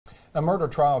A murder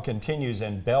trial continues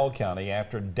in Bell County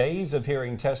after days of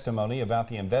hearing testimony about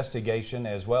the investigation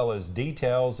as well as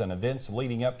details and events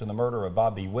leading up to the murder of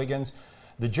Bobby Wiggins.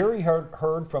 The jury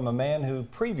heard from a man who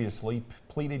previously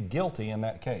pleaded guilty in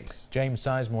that case. James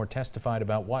Sizemore testified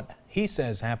about what he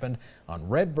says happened on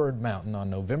Redbird Mountain on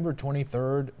November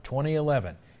 23,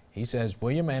 2011. He says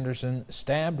William Anderson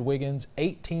stabbed Wiggins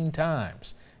 18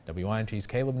 times. WYMT's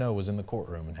Caleb Noe was in the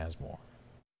courtroom and has more.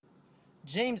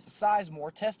 James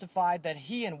Sizemore testified that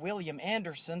he and William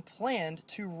Anderson planned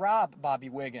to rob Bobby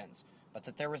Wiggins, but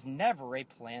that there was never a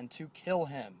plan to kill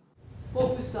him.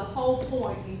 What was the whole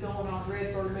point in going on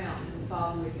Redbird Mountain with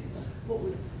Bobby Wiggins?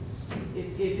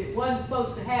 If it wasn't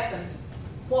supposed to happen,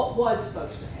 what was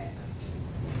supposed to happen?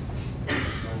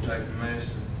 Just gonna take the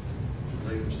mess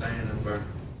and leave him standing up there.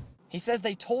 He says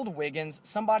they told Wiggins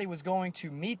somebody was going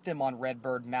to meet them on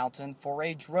Redbird Mountain for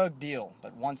a drug deal,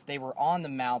 but once they were on the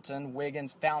mountain,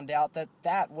 Wiggins found out that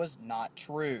that was not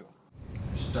true.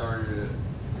 Started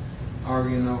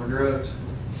arguing over drugs,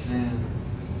 and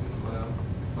well,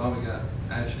 Bobby got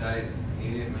agitated.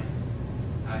 He hit me.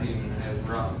 I even had a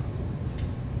rock.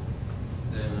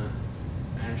 Then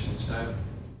Anderson stabbed.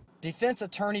 Defense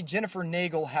attorney Jennifer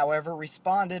Nagel, however,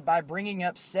 responded by bringing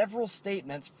up several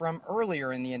statements from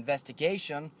earlier in the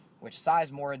investigation, which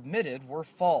Sizemore admitted were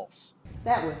false.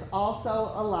 That was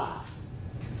also a lie.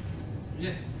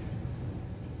 Yeah.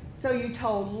 So you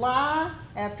told lie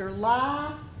after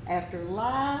lie after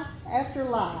lie after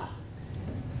lie.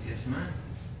 Yes, ma'am.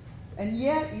 And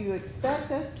yet you expect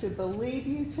us to believe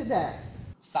you today.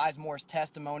 Sizemore's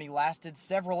testimony lasted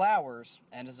several hours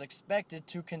and is expected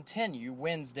to continue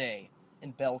Wednesday.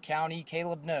 In Bell County,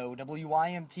 Caleb Noe,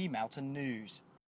 WYMT Mountain News.